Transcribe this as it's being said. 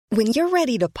When you're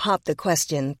ready to pop the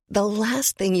question, the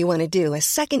last thing you want to do is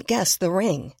second-guess the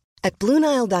ring. At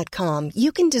BlueNile.com,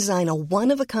 you can design a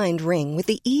one-of-a-kind ring with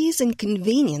the ease and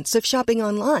convenience of shopping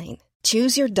online.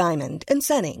 Choose your diamond and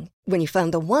setting. When you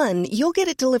find the one, you'll get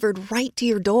it delivered right to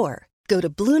your door. Go to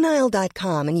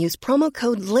BlueNile.com and use promo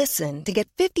code LISTEN to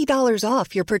get $50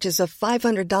 off your purchase of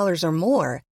 $500 or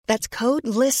more. That's code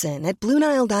LISTEN at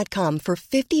BlueNile.com for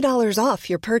 $50 off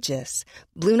your purchase.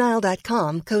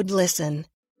 BlueNile.com, code LISTEN.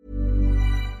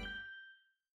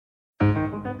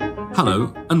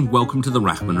 Hello, and welcome to the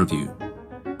Rachman Review.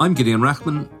 I'm Gideon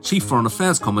Rachman, Chief Foreign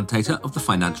Affairs Commentator of the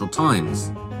Financial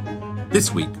Times.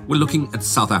 This week, we're looking at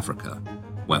South Africa,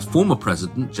 where former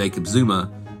President Jacob Zuma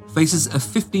faces a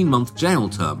 15-month jail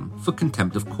term for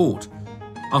contempt of court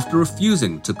after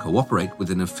refusing to cooperate with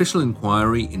an official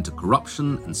inquiry into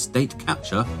corruption and state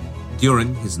capture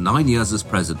during his 9 years as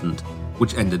president,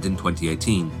 which ended in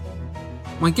 2018.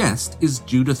 My guest is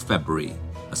Judith February,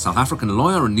 a South African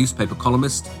lawyer and newspaper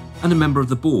columnist and a member of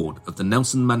the board of the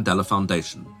Nelson Mandela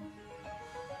Foundation.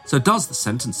 So does the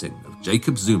sentencing of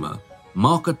Jacob Zuma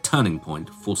mark a turning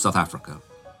point for South Africa?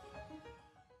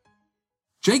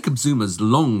 Jacob Zuma's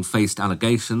long faced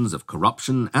allegations of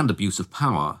corruption and abuse of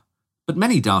power, but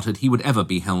many doubted he would ever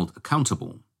be held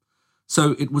accountable.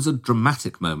 So it was a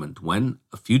dramatic moment when,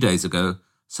 a few days ago,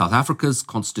 South Africa's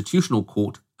Constitutional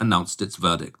Court announced its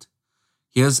verdict.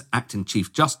 Here's Acting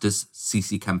Chief Justice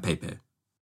Sisi Khampepe.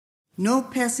 No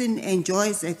person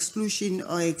enjoys exclusion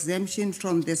or exemption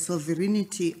from the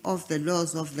sovereignty of the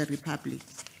laws of the Republic,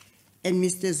 and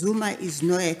Mr. Zuma is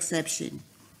no exception.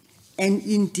 And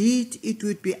indeed, it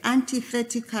would be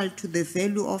antithetical to the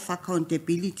value of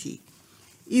accountability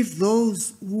if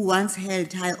those who once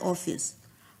held high office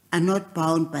are not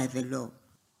bound by the law.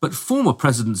 But former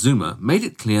President Zuma made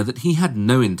it clear that he had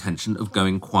no intention of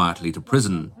going quietly to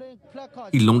prison.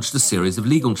 He launched a series of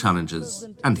legal challenges,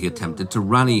 and he attempted to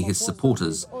rally his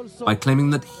supporters by claiming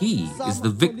that he is the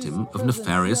victim of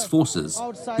nefarious forces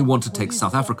who want to take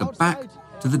South Africa back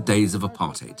to the days of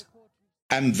apartheid.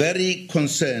 I'm very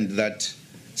concerned that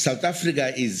South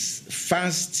Africa is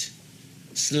fast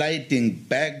sliding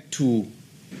back to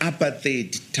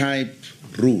apartheid-type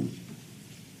rule.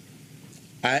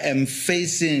 I am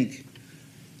facing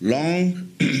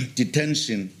long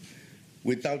detention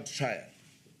without trial.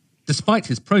 Despite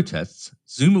his protests,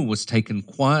 Zuma was taken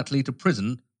quietly to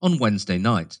prison on Wednesday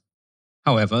night.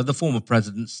 However, the former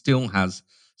president still has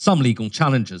some legal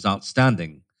challenges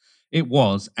outstanding. It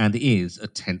was and is a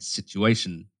tense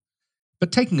situation.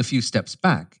 But taking a few steps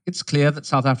back, it's clear that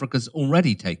South Africa's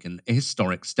already taken a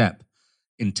historic step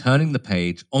in turning the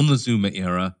page on the Zuma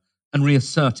era and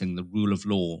reasserting the rule of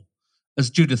law, as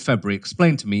Judith February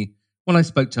explained to me when I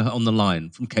spoke to her on the line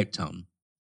from Cape Town.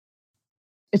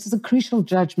 It is a crucial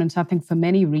judgment, I think, for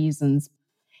many reasons.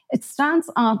 It stands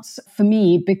out for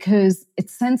me because it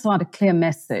sends out a clear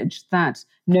message that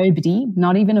nobody,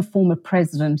 not even a former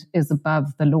president, is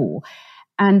above the law.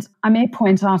 And I may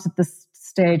point out at this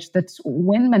stage that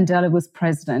when Mandela was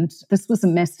president, this was a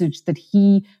message that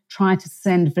he tried to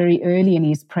send very early in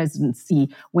his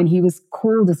presidency when he was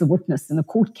called as a witness in a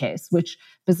court case, which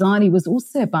bizarrely was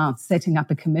also about setting up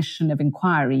a commission of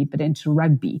inquiry, but into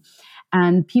rugby.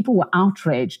 And people were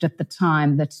outraged at the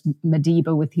time that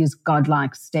Madiba, with his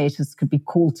godlike status, could be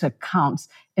called to account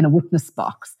in a witness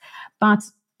box. But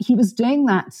he was doing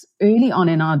that early on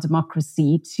in our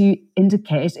democracy to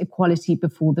indicate equality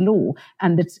before the law,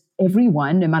 and that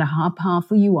everyone, no matter how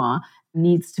powerful you are,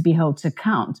 needs to be held to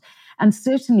account. And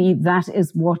certainly that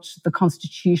is what the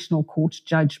Constitutional Court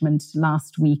judgment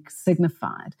last week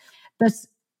signified. But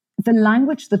the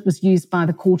language that was used by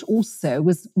the court also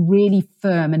was really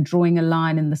firm and drawing a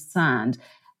line in the sand.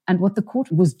 And what the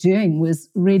court was doing was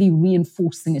really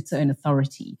reinforcing its own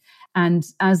authority. And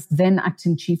as then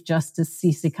Acting Chief Justice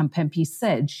Sisi Khampepe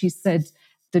said, she said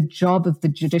the job of the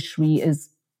judiciary is,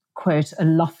 quote, a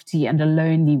lofty and a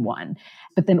lonely one.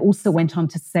 But then also went on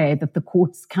to say that the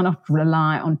courts cannot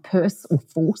rely on purse or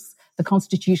force. The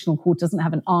Constitutional Court doesn't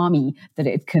have an army that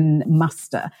it can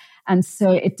muster. And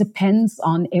so it depends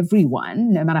on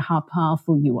everyone, no matter how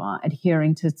powerful you are,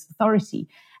 adhering to its authority.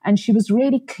 And she was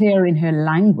really clear in her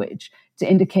language to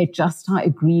indicate just how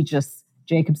egregious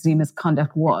Jacob Zuma's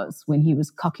conduct was when he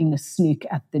was cocking a snook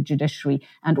at the judiciary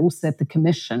and also at the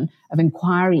Commission of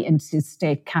Inquiry into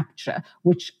State Capture,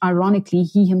 which ironically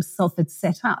he himself had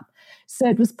set up. So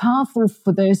it was powerful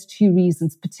for those two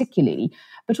reasons particularly,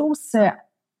 but also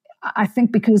I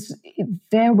think because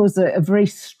there was a very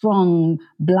strong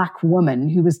Black woman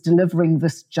who was delivering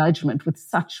this judgment with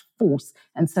such force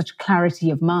and such clarity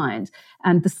of mind.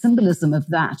 And the symbolism of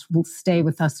that will stay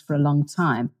with us for a long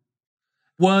time.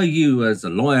 Were you, as a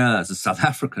lawyer, as a South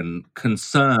African,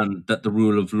 concerned that the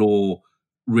rule of law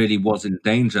really was in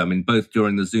danger? I mean, both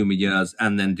during the Zuma years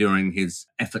and then during his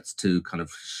efforts to kind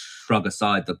of shrug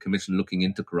aside the commission looking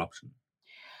into corruption?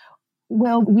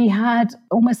 Well, we had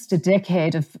almost a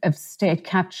decade of state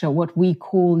capture, what we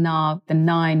call now the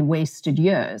 9 wasted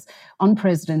years. On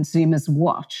President Zuma's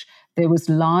watch, there was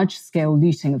large-scale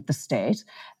looting of the state.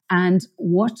 And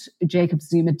what Jacob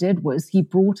Zuma did was he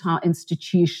brought our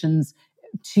institutions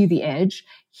to the edge.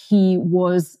 He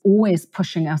was always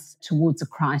pushing us towards a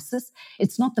crisis.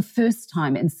 It's not the first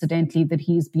time, incidentally, that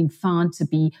he's been found to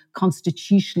be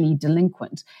constitutionally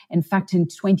delinquent. In fact, in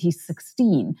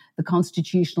 2016, the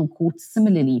Constitutional Court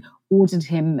similarly ordered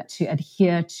him to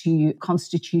adhere to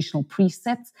constitutional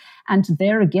precepts. And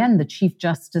there again, the Chief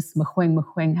Justice,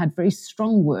 Mogoeng, had very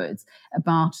strong words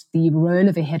about the role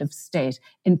of a head of state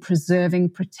in preserving,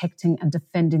 protecting, and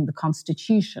defending the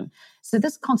Constitution. So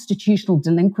this constitutional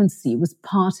delinquency was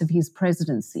part of his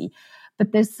presidency.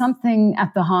 But there's something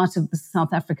at the heart of the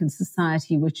South African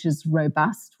society which is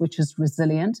robust, which is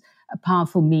resilient, a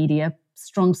powerful media,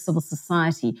 strong civil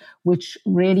society, which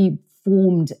really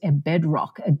formed a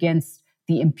bedrock against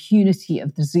the impunity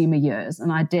of the Zuma years.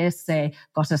 And I dare say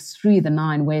got us through the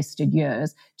 9 wasted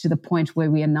years to the point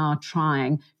where we are now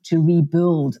trying to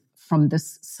rebuild from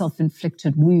this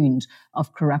self-inflicted wound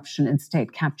of corruption and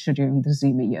state capture during the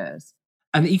Zuma years.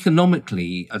 And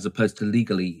economically, as opposed to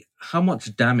legally, how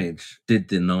much damage did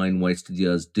the 9 wasted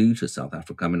years do to South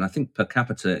Africa? I mean, I think per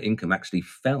capita income actually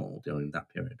fell during that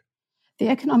period. The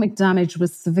economic damage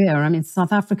was severe. I mean,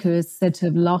 South Africa is said to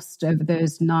have lost over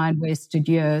those 9 wasted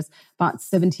years about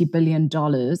 $70 billion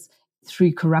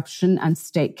through corruption and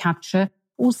state capture.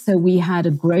 Also, we had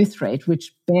a growth rate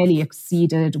which barely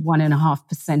exceeded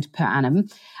 1.5% per annum.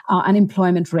 Our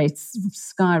unemployment rates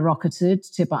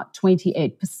skyrocketed to about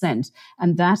 28%,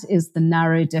 and that is the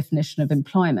narrow definition of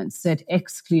employment. So it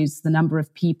excludes the number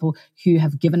of people who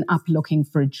have given up looking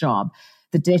for a job.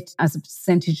 The debt as a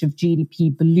percentage of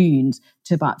GDP ballooned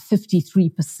to about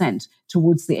 53%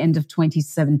 towards the end of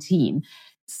 2017.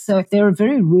 So there are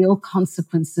very real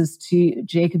consequences to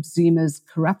Jacob Zuma's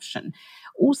corruption.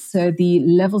 Also, the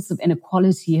levels of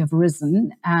inequality have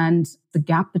risen, and the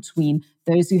gap between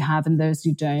those who have and those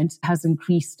who don't has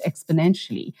increased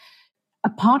exponentially.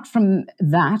 Apart from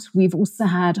that, we've also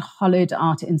had hollowed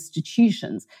out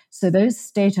institutions. So those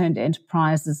state-owned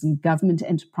enterprises and government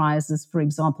enterprises, for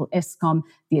example, Eskom,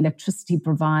 the electricity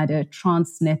provider,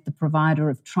 Transnet, the provider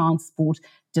of transport,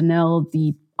 Denel,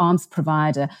 the arms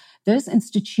provider, those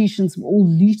institutions were all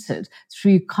looted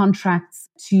through contracts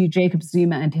to Jacob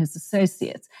Zuma and his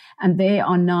associates. And they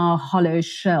are now hollow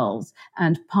shells.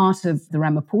 And part of the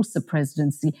Ramaphosa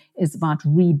presidency is about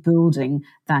rebuilding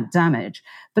that damage.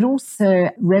 But also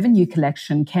revenue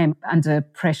collection came under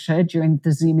pressure during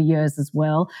the Zuma years as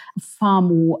well. Far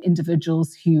more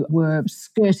individuals who were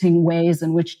skirting ways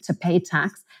in which to pay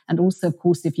tax. And also, of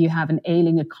course, if you have an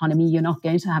ailing economy, you're not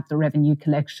going to have the revenue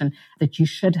collection that you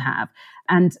should have.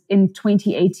 And in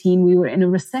 2018, we were in a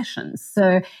recession.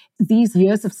 So these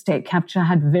years of state capture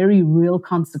had very real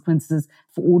consequences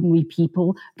for ordinary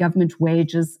people. Government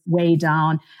wages way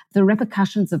down. The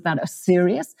repercussions of that are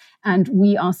serious, and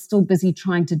we are still busy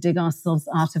trying to dig ourselves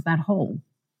out of that hole.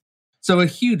 So a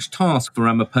huge task for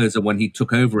Ramaphosa when he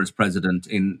took over as president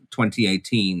in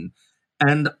 2018.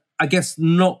 And I guess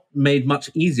not made much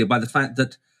easier by the fact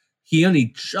that he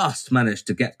only just managed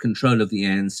to get control of the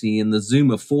ANC, and the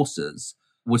Zuma forces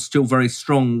were still very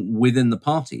strong within the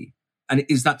party. And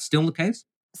is that still the case?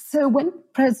 So when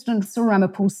President Cyril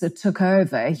Ramaphosa took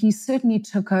over, he certainly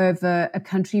took over a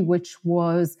country which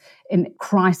was in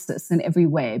crisis in every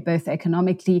way, both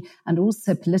economically and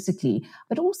also politically.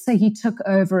 But also he took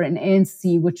over an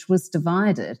ANC which was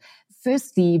divided.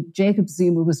 Firstly, Jacob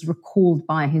Zuma was recalled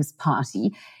by his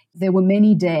party. There were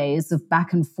many days of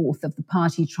back and forth of the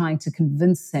party trying to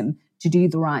convince him to do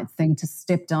the right thing, to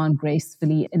step down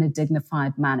gracefully in a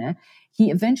dignified manner.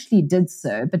 He eventually did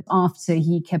so, but after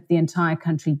he kept the entire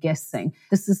country guessing.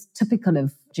 This is typical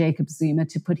of Jacob Zuma,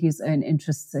 to put his own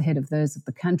interests ahead of those of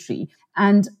the country.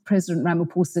 And President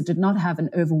Ramaphosa did not have an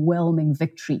overwhelming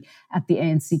victory at the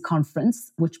ANC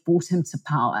conference, which brought him to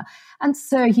power. And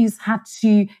so he's had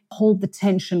to hold the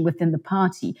tension within the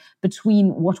party between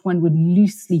what one would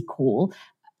loosely call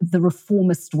the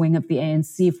reformist wing of the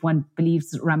ANC, if one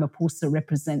believes that Ramaphosa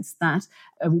represents that,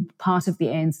 a part of the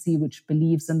ANC which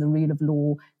believes in the rule of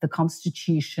law, the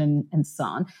constitution, and so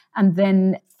on. And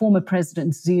then former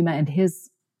President Zuma and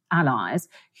his allies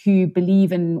who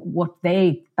believe in what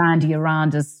they bandy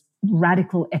around as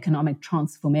radical economic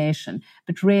transformation.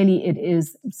 But really it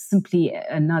is simply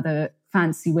another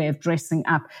fancy way of dressing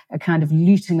up a kind of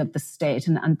looting of the state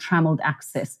and untrammeled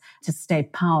access to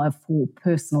state power for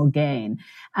personal gain.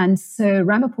 And so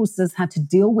Ramaphosa has had to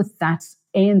deal with that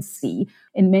ANC,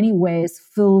 in many ways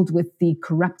filled with the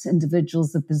corrupt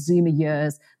individuals of the Zuma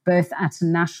years, both at a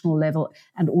national level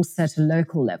and also at a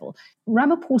local level.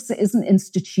 Ramaphosa is an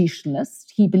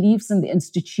institutionalist. He believes in the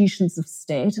institutions of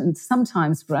state. And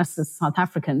sometimes for us as South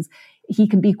Africans, he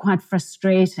can be quite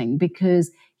frustrating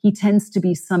because he tends to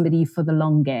be somebody for the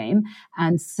long game.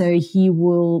 And so he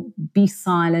will be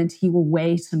silent. He will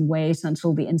wait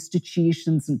until the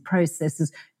institutions and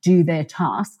processes do their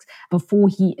tasks before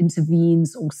he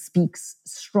intervenes or speaks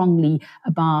strongly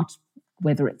about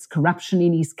whether it's corruption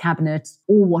in his cabinet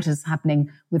or what is happening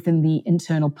within the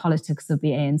internal politics of the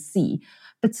ANC.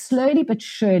 But slowly but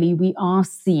surely, we are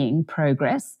seeing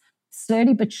progress.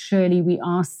 Slowly but surely, we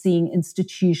are seeing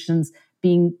institutions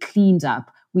being cleaned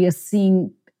up. We are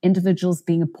seeing individuals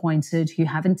being appointed who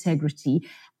have integrity,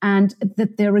 and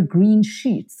that there are green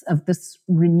shoots of this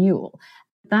renewal.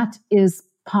 That is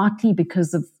partly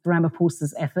because of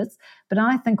Ramaphosa's efforts, but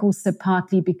I think also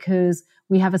partly because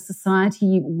we have a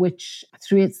society which,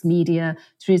 through its media,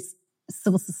 through its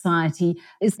civil society,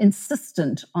 is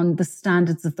insistent on the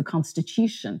standards of the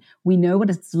Constitution. We know what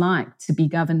it's like to be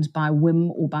governed by whim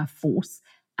or by force,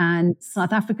 and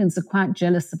South Africans are quite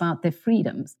jealous about their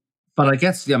freedoms. But I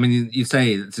guess, you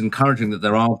say it's encouraging that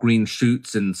there are green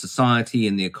shoots in society,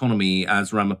 in the economy,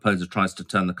 as Ramaphosa tries to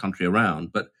turn the country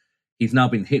around. But he's now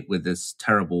been hit with this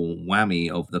terrible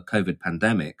whammy of the COVID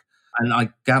pandemic. And I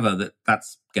gather that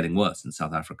that's getting worse in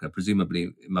South Africa. Presumably,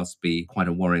 it must be quite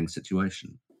a worrying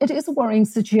situation. It is a worrying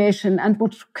situation. And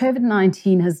what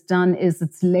COVID-19 has done is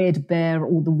it's laid bare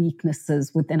all the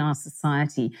weaknesses within our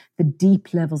society, the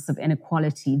deep levels of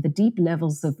inequality, the deep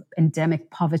levels of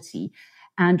endemic poverty,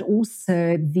 and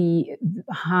also the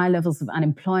high levels of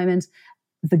unemployment.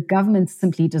 The government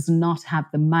simply does not have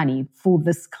the money for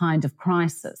this kind of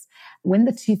crisis. When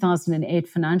the 2008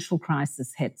 financial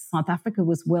crisis hit, South Africa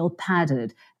was well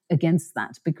padded against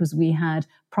that because we had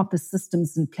proper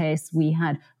systems in place, we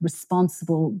had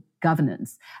responsible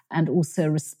governance, and also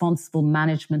responsible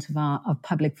management of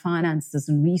public finances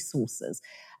and resources.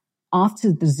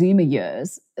 After the Zuma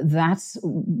years, that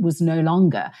was no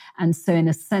longer. And so in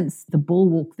a sense, the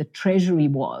bulwark the Treasury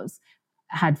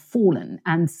had fallen.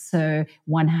 And so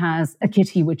one has a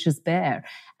kitty which is bare.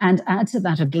 And add to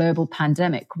that a global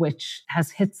pandemic, which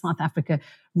has hit South Africa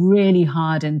really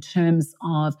hard in terms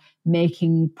of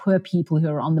making poor people who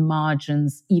are on the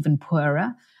margins even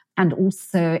poorer. And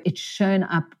also it's shown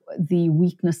up the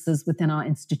weaknesses within our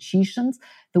institutions,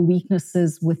 the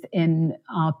weaknesses within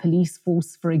our police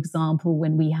force, for example,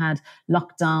 when we had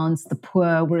lockdowns, the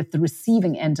poor were at the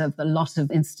receiving end of a lot of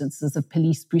instances of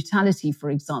police brutality, for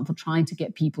example, trying to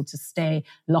get people to stay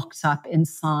locked up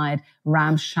inside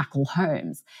ramshackle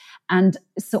homes. And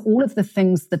so all of the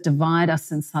things that divide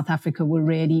us in South Africa were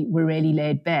really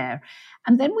laid bare.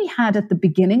 And then we had at the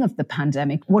beginning of the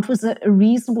pandemic, what was a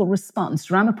reasonable response.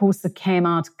 Ramaphosa came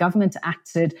out, government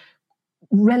acted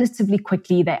relatively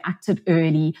quickly, they acted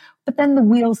early, but then the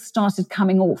wheels started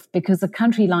coming off because a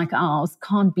country like ours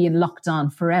can't be in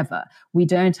lockdown forever. We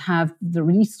don't have the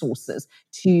resources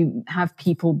to have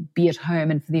people be at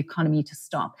home and for the economy to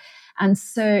stop. And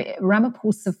so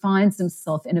Ramaphosa finds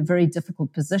himself in a very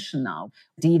difficult position now,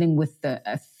 dealing with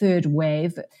a third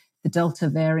wave, the Delta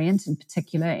variant in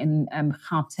particular in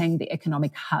Gauteng, the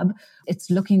economic hub. It's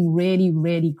looking really,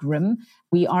 really grim.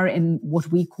 We are in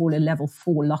what we call a level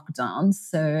 4 lockdown.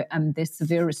 So there's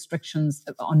severe restrictions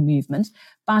on movement,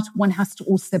 but one has to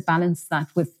also balance that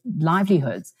with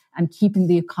livelihoods and keeping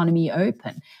the economy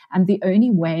open. And the only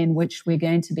way in which we're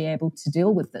going to be able to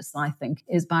deal with this, I think,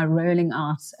 is by rolling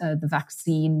out the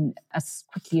vaccine as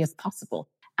quickly as possible.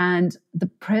 And the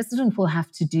president will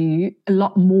have to do a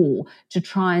lot more to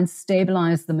try and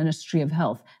stabilize the Ministry of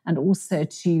Health and also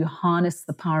to harness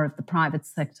the power of the private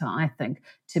sector, I think,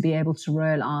 to be able to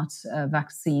roll out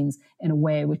vaccines in a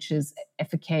way which is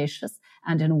efficacious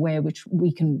and in a way which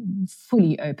we can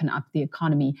fully open up the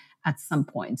economy at some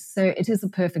point. So it is a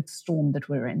perfect storm that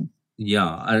we're in.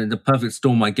 Yeah, and the perfect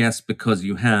storm, I guess, because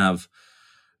you have,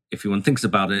 if one thinks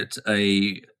about it,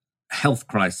 a health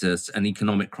crisis, an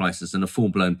economic crisis, and a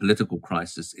full-blown political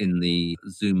crisis in the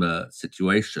Zuma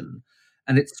situation.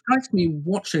 And it strikes me,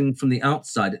 watching from the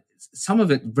outside, some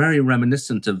of it very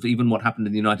reminiscent of even what happened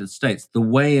in the United States, the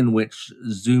way in which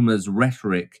Zuma's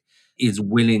rhetoric is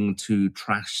willing to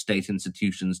trash state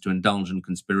institutions, to indulge in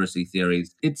conspiracy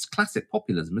theories. It's classic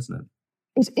populism, isn't it?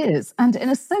 It is. And in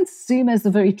a sense, Zuma is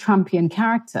a very Trumpian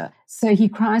character. So he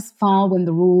cries foul when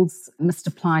the rules must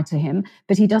apply to him,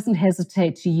 but he doesn't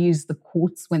hesitate to use the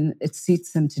courts when it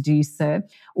suits him to do so.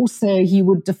 Also, he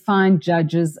would define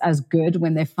judges as good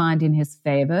when they find in his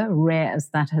favor, rare as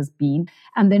that has been,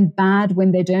 and then bad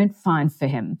when they don't find for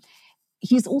him.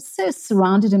 He's also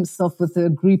surrounded himself with a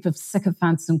group of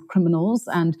sycophants and criminals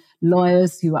and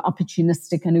lawyers who are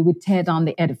opportunistic and who would tear down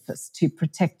the edifice to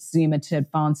protect Zuma to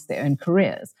advance their own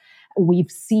careers.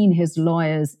 We've seen his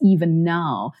lawyers even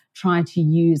now try to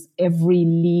use every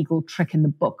legal trick in the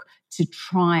book to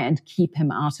try and keep him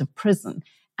out of prison.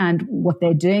 And what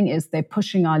they're doing is they're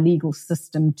pushing our legal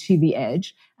system to the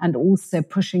edge and also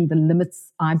pushing the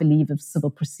limits, I believe, of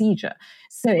civil procedure.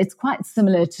 So it's quite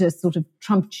similar to a sort of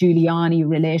Trump-Giuliani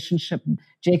relationship.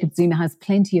 Jacob Zuma has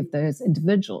plenty of those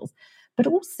individuals. But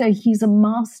also he's a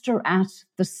master at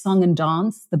the song and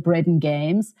dance, the bread and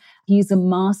games. He's a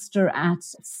master at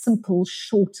simple,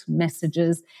 short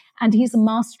messages. And he's a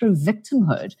master of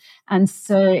victimhood. And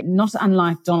so not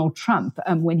unlike Donald Trump,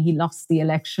 when he lost the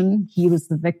election, he was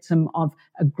the victim of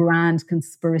a grand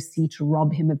conspiracy to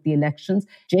rob him of the elections.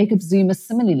 Jacob Zuma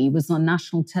similarly was on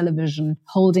national television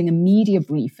holding a media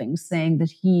briefing saying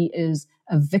that he is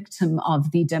a victim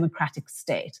of the democratic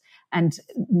state. And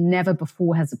never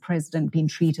before has a president been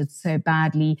treated so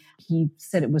badly. He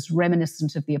said it was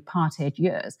reminiscent of the apartheid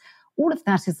years. All of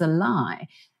that is a lie.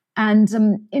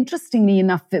 And interestingly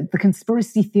enough, the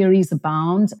conspiracy theories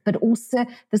abound, but also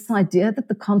this idea that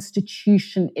the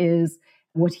Constitution is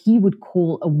what he would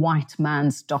call a white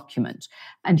man's document.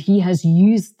 And he has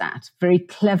used that very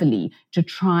cleverly to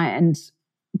try and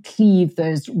cleave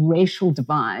those racial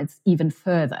divides even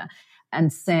further,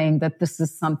 and saying that this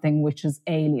is something which is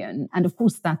alien. And of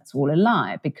course, that's all a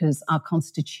lie, because our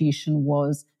Constitution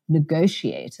was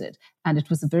negotiated and it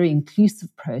was a very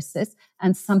inclusive process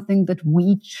and something that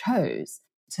we chose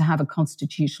to have a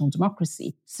constitutional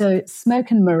democracy. So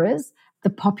smoke and mirrors, the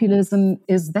populism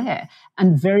is there,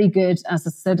 and very good, as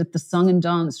I said, at the song and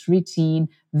dance routine,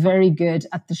 very good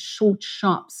at the short,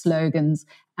 sharp slogans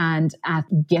and at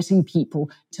getting people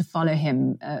to follow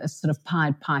him, a sort of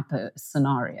Pied Piper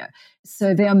scenario.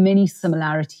 So there are many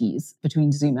similarities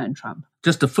between Zuma and Trump.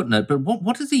 Just a footnote, but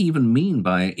what does he even mean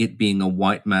by it being a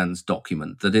white man's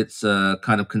document? That it's a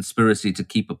kind of conspiracy to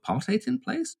keep apartheid in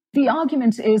place? The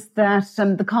argument is that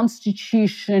the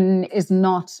Constitution is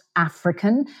not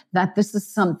African, that this is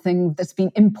something that's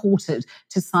been imported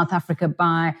to South Africa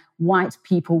by white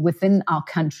people within our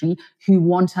country who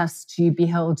want us to be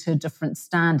held to a different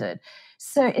standard.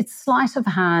 So it's sleight of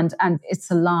hand and it's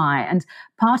a lie. And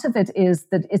part of it is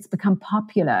that it's become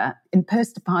popular in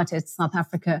post-apartheid South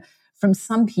Africa from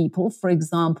some people, for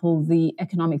example, the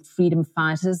Economic Freedom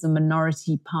Fighters, a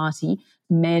minority party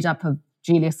made up of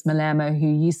Julius Malema, who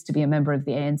used to be a member of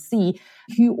the ANC,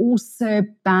 who also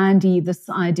bandy this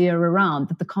idea around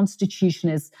that the Constitution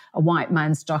is a white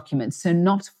man's document, so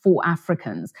not for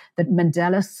Africans, that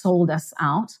Mandela sold us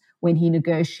out when he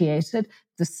negotiated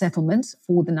the settlement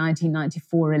for the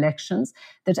 1994 elections,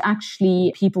 that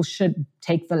actually people should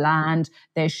take the land,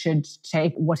 they should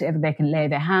take whatever they can lay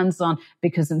their hands on,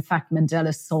 because in fact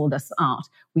Mandela sold us out.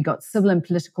 We got civil and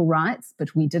political rights,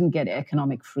 but we didn't get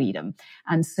economic freedom.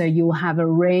 And so you'll have a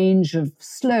range of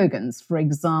slogans, for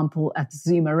example, at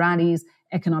Zuma rallies,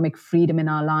 economic freedom in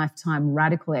our lifetime,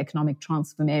 radical economic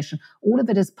transformation. All of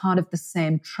it is part of the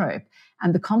same trope.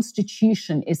 And the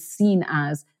Constitution is seen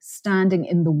as standing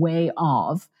in the way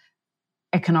of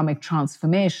economic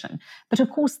transformation. But of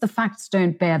course, the facts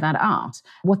don't bear that out.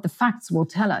 What the facts will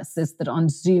tell us is that on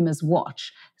Zuma's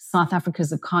watch, South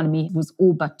Africa's economy was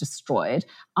all but destroyed.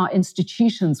 Our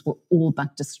institutions were all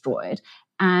but destroyed.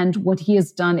 And what he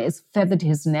has done is feathered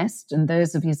his nest and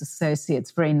those of his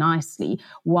associates very nicely,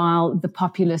 while the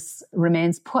populace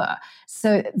remains poor.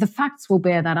 So the facts will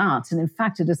bear that out. And in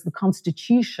fact, it is the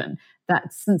Constitution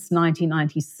that since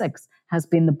 1996 has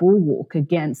been the bulwark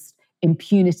against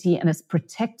impunity and has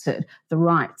protected the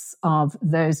rights of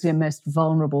those who are most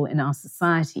vulnerable in our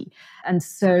society. And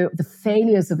so the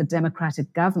failures of a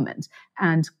democratic government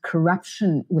and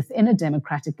corruption within a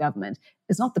democratic government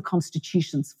is not the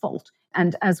Constitution's fault.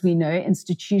 And as we know,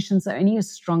 institutions are only as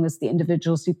strong as the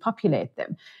individuals who populate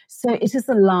them. So it is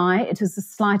a lie, it is a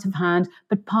sleight of hand,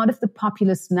 but part of the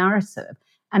populist narrative.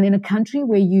 And in a country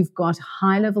where you've got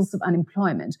high levels of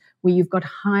unemployment, where you've got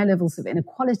high levels of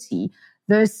inequality,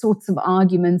 those sorts of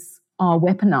arguments are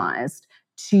weaponized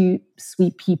to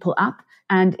sweep people up,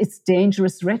 and it's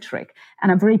dangerous rhetoric.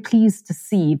 And I'm very pleased to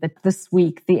see that this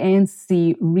week the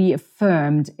ANC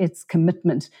reaffirmed its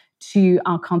commitment to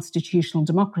our constitutional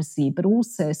democracy, but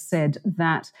also said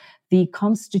that the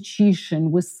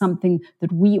Constitution was something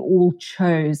that we all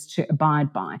chose to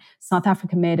abide by. South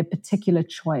Africa made a particular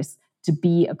choice to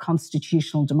be a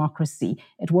constitutional democracy.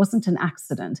 It wasn't an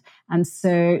accident. And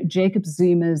so Jacob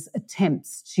Zuma's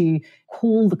attempts to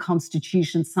call the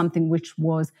Constitution something which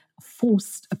was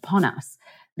forced upon us,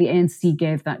 the ANC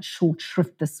gave that short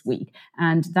shrift this week.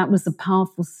 And that was a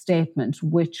powerful statement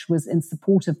which was in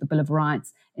support of the Bill of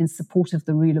Rights, in support of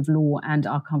the rule of law and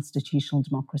our constitutional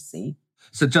democracy.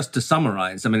 So just to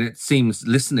summarize, I mean, it seems,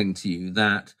 listening to you,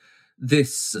 that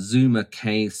this Zuma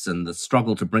case and the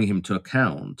struggle to bring him to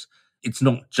account, it's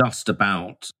not just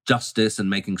about justice and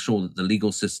making sure that the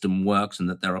legal system works and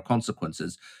that there are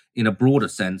consequences. In a broader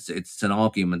sense, it's an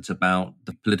argument about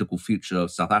the political future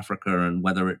of South Africa and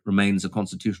whether it remains a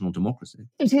constitutional democracy.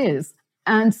 It is.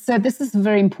 And so this is a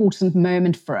very important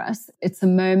moment for us. It's a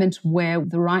moment where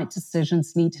the right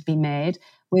decisions need to be made,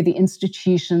 where the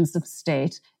institutions of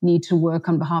state need to work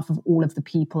on behalf of all of the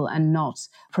people and not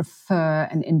prefer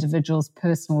an individual's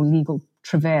personal legal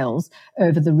travails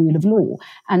over the rule of law.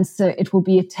 And so it will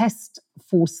be a test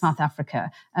for South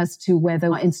Africa as to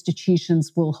whether our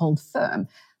institutions will hold firm.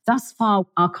 Thus far,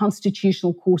 our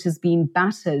constitutional court has been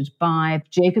battered by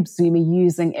Jacob Zuma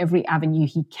using every avenue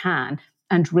he can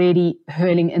and really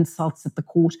hurling insults at the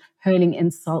court, hurling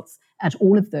insults at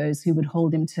all of those who would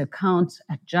hold him to account,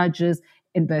 at judges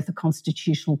in both the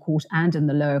constitutional court and in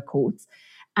the lower courts.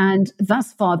 And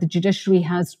thus far, the judiciary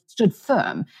has stood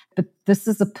firm. But this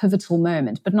is a pivotal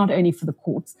moment, but not only for the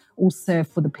courts, also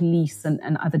for the police and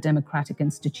other democratic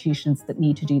institutions that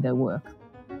need to do their work.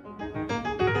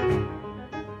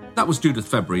 That was Judith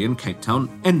February in Cape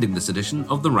Town, ending this edition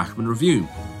of the Rachman Review.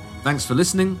 Thanks for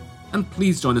listening, and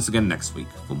please join us again next week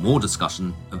for more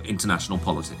discussion of international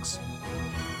politics.